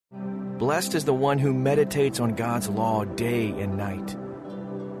Blessed is the one who meditates on God's law day and night.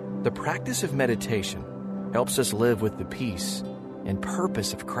 The practice of meditation helps us live with the peace and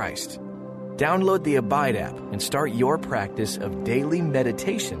purpose of Christ. Download the Abide app and start your practice of daily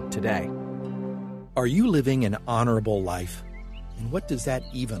meditation today. Are you living an honorable life? And what does that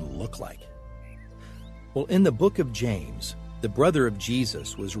even look like? Well, in the book of James, the brother of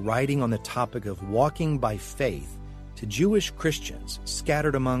Jesus was writing on the topic of walking by faith to Jewish Christians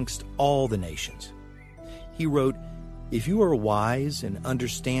scattered amongst all the nations. He wrote, "If you are wise and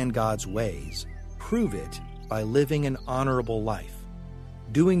understand God's ways, prove it by living an honorable life,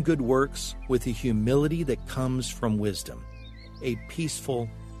 doing good works with the humility that comes from wisdom, a peaceful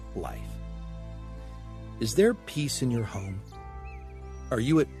life." Is there peace in your home? Are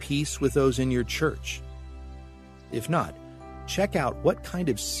you at peace with those in your church? If not, check out what kind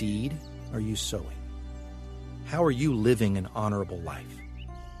of seed are you sowing. How are you living an honorable life?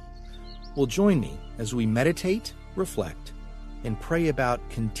 Well, join me as we meditate, reflect, and pray about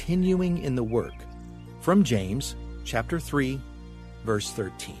continuing in the work from James chapter 3, verse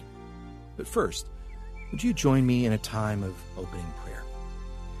 13. But first, would you join me in a time of opening prayer?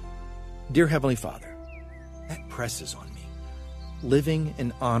 Dear Heavenly Father, that presses on me. Living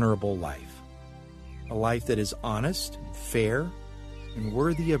an honorable life, a life that is honest, fair, and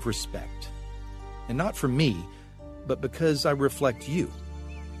worthy of respect. And not for me, but because I reflect you,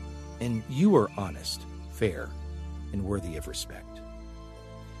 and you are honest, fair, and worthy of respect.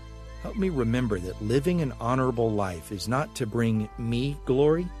 Help me remember that living an honorable life is not to bring me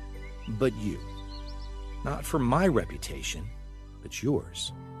glory, but you. Not for my reputation, but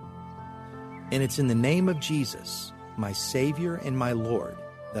yours. And it's in the name of Jesus, my Savior and my Lord,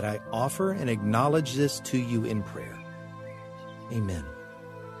 that I offer and acknowledge this to you in prayer. Amen.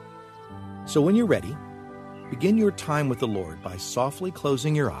 So when you're ready, begin your time with the Lord by softly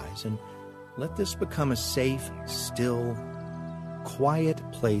closing your eyes and let this become a safe, still, quiet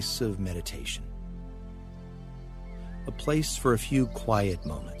place of meditation. A place for a few quiet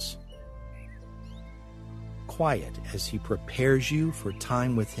moments. Quiet as He prepares you for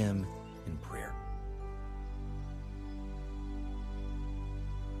time with Him in prayer.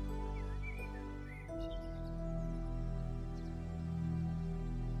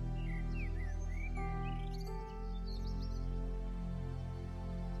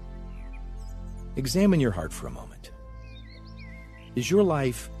 Examine your heart for a moment. Is your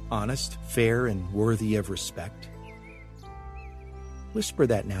life honest, fair, and worthy of respect? Whisper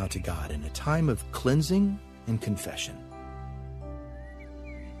that now to God in a time of cleansing and confession.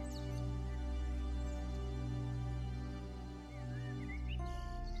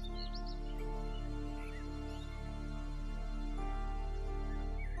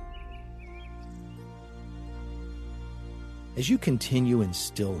 As you continue in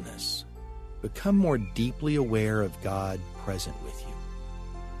stillness, become more deeply aware of God present with you.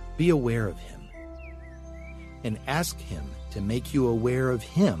 Be aware of Him. And ask Him to make you aware of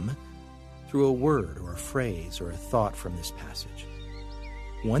Him through a word or a phrase or a thought from this passage.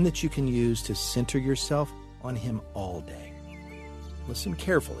 One that you can use to center yourself on Him all day. Listen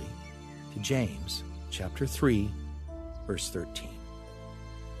carefully to James chapter 3, verse 13.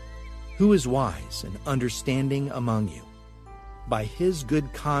 Who is wise and understanding among you? By his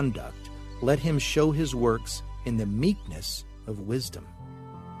good conduct, let him show his works in the meekness of wisdom.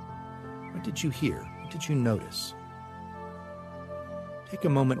 What did you hear? What did you notice? Take a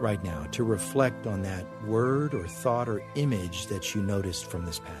moment right now to reflect on that word or thought or image that you noticed from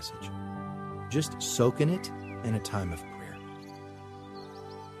this passage. Just soak in it in a time of prayer.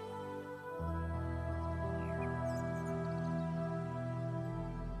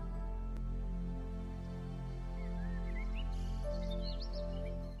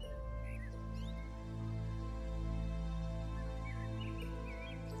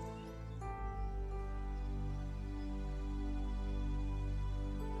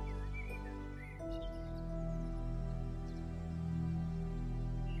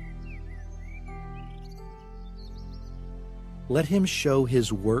 Let him show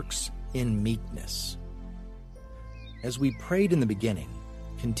his works in meekness. As we prayed in the beginning,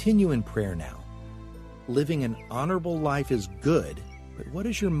 continue in prayer now. Living an honorable life is good, but what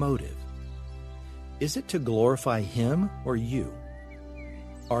is your motive? Is it to glorify him or you?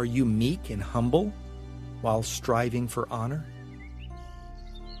 Are you meek and humble while striving for honor?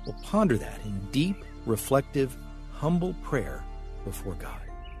 Well, ponder that in deep, reflective, humble prayer before God.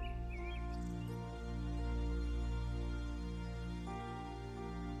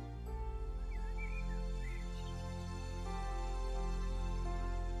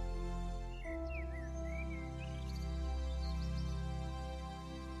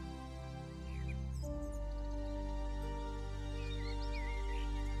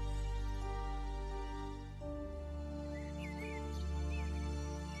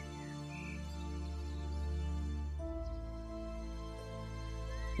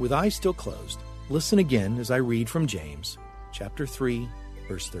 With eyes still closed, listen again as I read from James, chapter 3,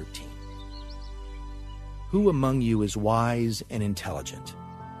 verse 13. Who among you is wise and intelligent?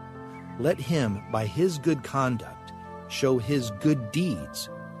 Let him, by his good conduct, show his good deeds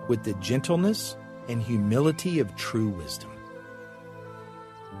with the gentleness and humility of true wisdom.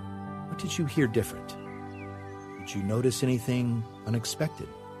 What did you hear different? Did you notice anything unexpected?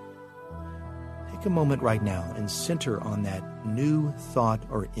 Take a moment right now and center on that new thought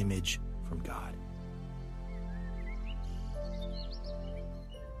or image from God.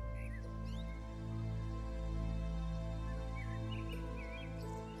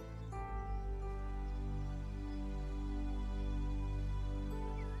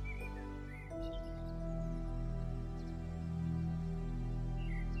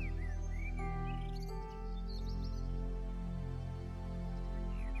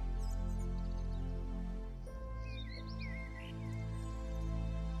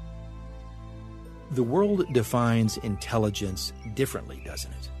 The world defines intelligence differently,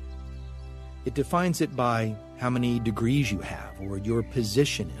 doesn't it? It defines it by how many degrees you have or your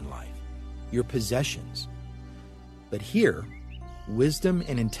position in life, your possessions. But here, wisdom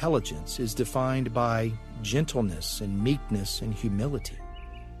and intelligence is defined by gentleness and meekness and humility.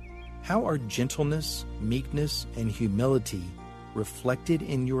 How are gentleness, meekness, and humility reflected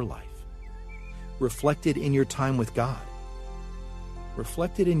in your life? Reflected in your time with God?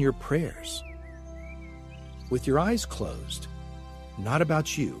 Reflected in your prayers? With your eyes closed, not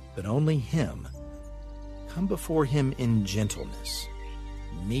about you, but only Him, come before Him in gentleness,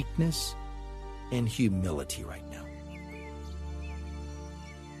 meekness, and humility right now.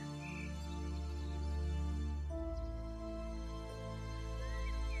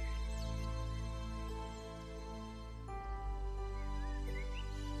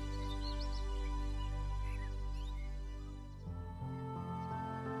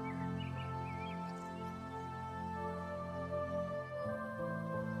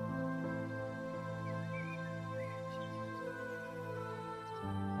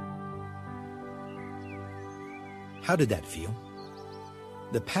 How did that feel?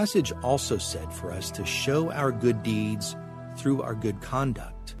 The passage also said for us to show our good deeds through our good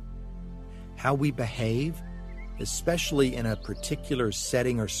conduct. How we behave, especially in a particular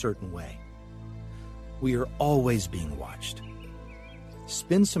setting or certain way. We are always being watched.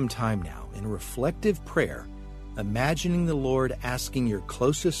 Spend some time now in reflective prayer, imagining the Lord asking your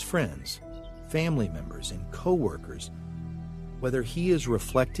closest friends, family members, and co-workers whether He is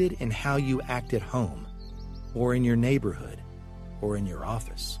reflected in how you act at home, or in your neighborhood, or in your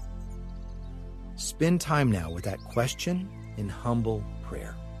office. Spend time now with that question in humble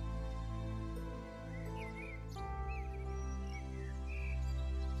prayer.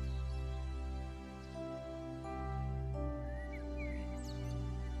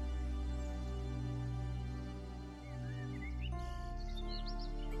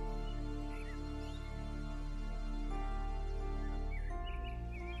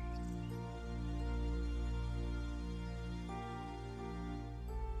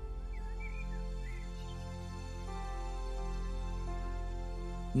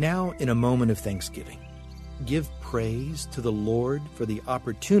 Now, in a moment of thanksgiving, give praise to the Lord for the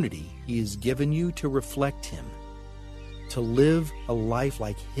opportunity He has given you to reflect Him, to live a life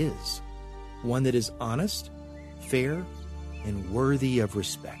like His, one that is honest, fair, and worthy of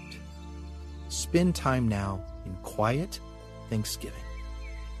respect. Spend time now in quiet thanksgiving.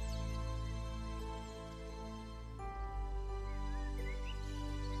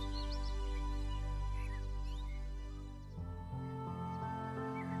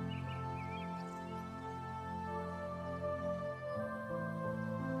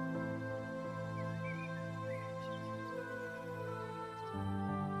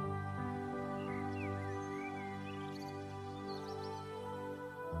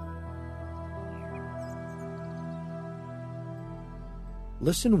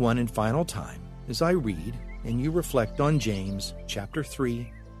 Listen one and final time as I read and you reflect on James chapter 3,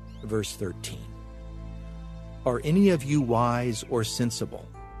 verse 13. Are any of you wise or sensible?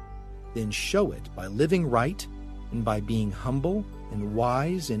 Then show it by living right and by being humble and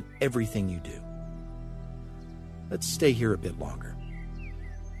wise in everything you do. Let's stay here a bit longer.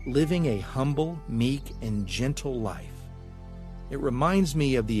 Living a humble, meek, and gentle life. It reminds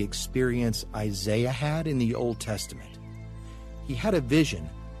me of the experience Isaiah had in the Old Testament. He had a vision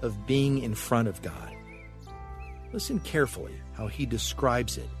of being in front of God. Listen carefully how he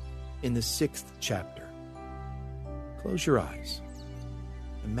describes it in the 6th chapter. Close your eyes.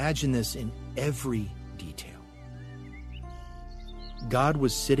 Imagine this in every detail. God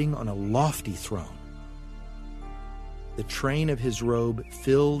was sitting on a lofty throne. The train of his robe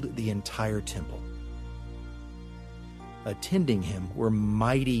filled the entire temple. Attending him were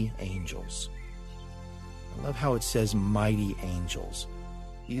mighty angels. I love how it says mighty angels.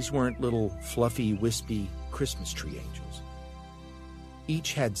 These weren't little fluffy, wispy Christmas tree angels.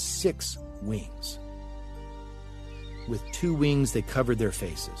 Each had 6 wings. With 2 wings, they covered their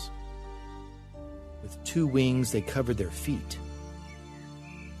faces. With 2 wings, they covered their feet.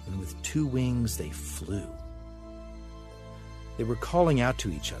 And with 2 wings, they flew. They were calling out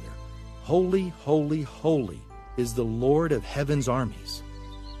to each other, "Holy, holy, holy is the Lord of heaven's armies.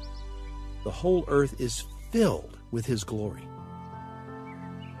 The whole earth is filled with his glory."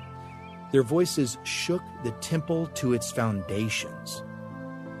 Their voices shook the temple to its foundations,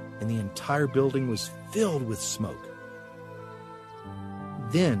 and the entire building was filled with smoke.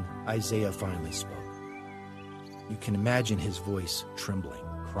 Then Isaiah finally spoke. You can imagine his voice trembling,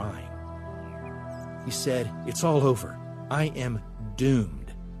 crying. He said, "It's all over. I am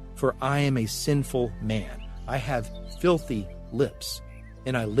doomed, for I am a sinful man. I have filthy lips,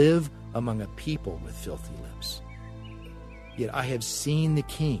 and I live among a people with filthy lips. Yet I have seen the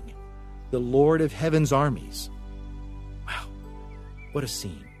King, the Lord of heaven's armies." Wow, what a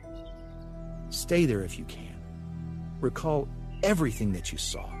scene. Stay there if you can. Recall everything that you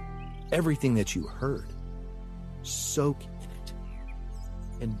saw, everything that you heard. Soak in it,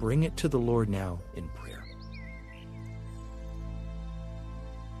 and bring it to the Lord now in prayer.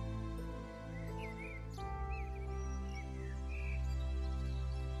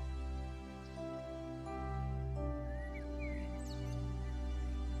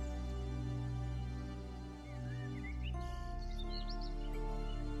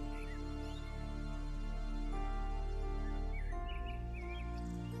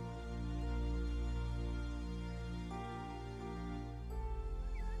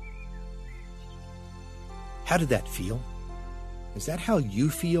 How did that feel? Is that how you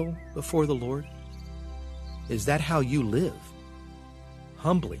feel before the Lord? Is that how you live?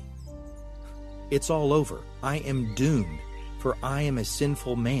 Humbly. It's all over. I am doomed, for I am a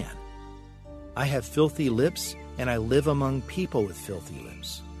sinful man. I have filthy lips, and I live among people with filthy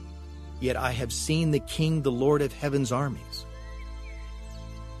lips. Yet I have seen the King, the Lord of heaven's armies.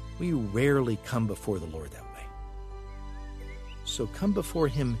 We rarely come before the Lord that way. So come before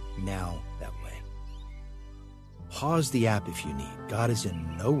him now that way. Pause the app if you need. God is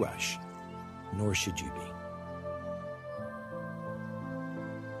in no rush, nor should you be.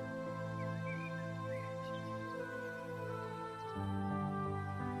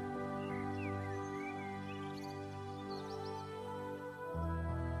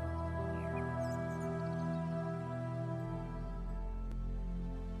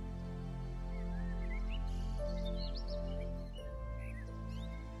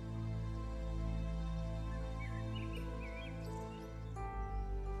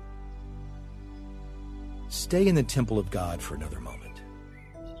 Stay in the temple of God for another moment.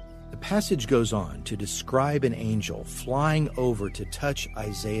 The passage goes on to describe an angel flying over to touch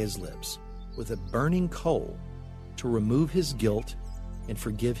Isaiah's lips with a burning coal to remove his guilt and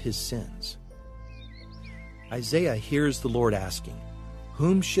forgive his sins. Isaiah hears the Lord asking,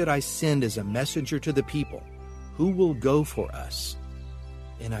 "Whom should I send as a messenger to the people? Who will go for us?"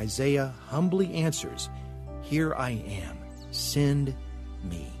 And Isaiah humbly answers, "Here I am, send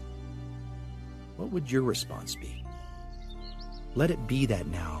me." What would your response be? Let it be that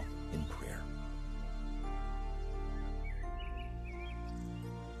now in prayer.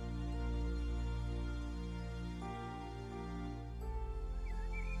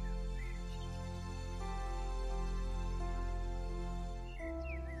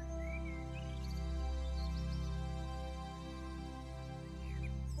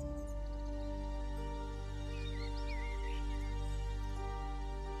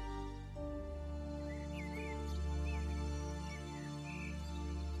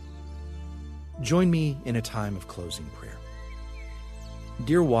 Join me in a time of closing prayer.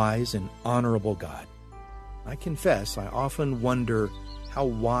 Dear wise and honorable God, I confess I often wonder how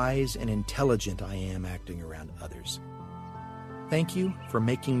wise and intelligent I am acting around others. Thank you for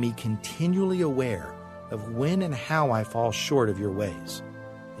making me continually aware of when and how I fall short of your ways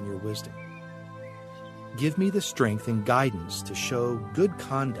and your wisdom. Give me the strength and guidance to show good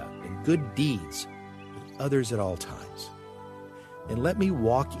conduct and good deeds with others at all times. And let me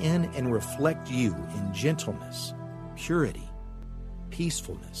walk in and reflect you in gentleness, purity,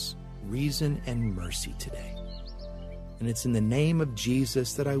 peacefulness, reason, and mercy today. And it's in the name of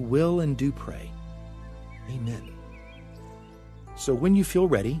Jesus that I will and do pray. Amen. So when you feel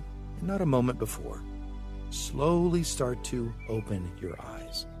ready, and not a moment before, slowly start to open your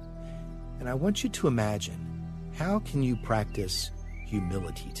eyes. And I want you to imagine How can you practice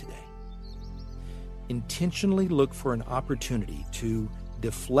humility today? Intentionally look for an opportunity to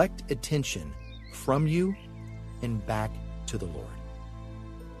deflect attention from you and back to the Lord.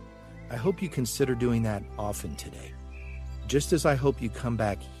 I hope you consider doing that often today, just as I hope you come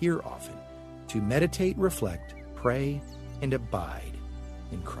back here often to meditate, reflect, pray, and abide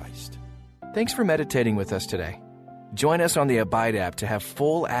in Christ. Thanks for meditating with us today. Join us on the Abide app to have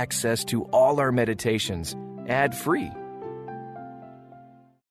full access to all our meditations ad-free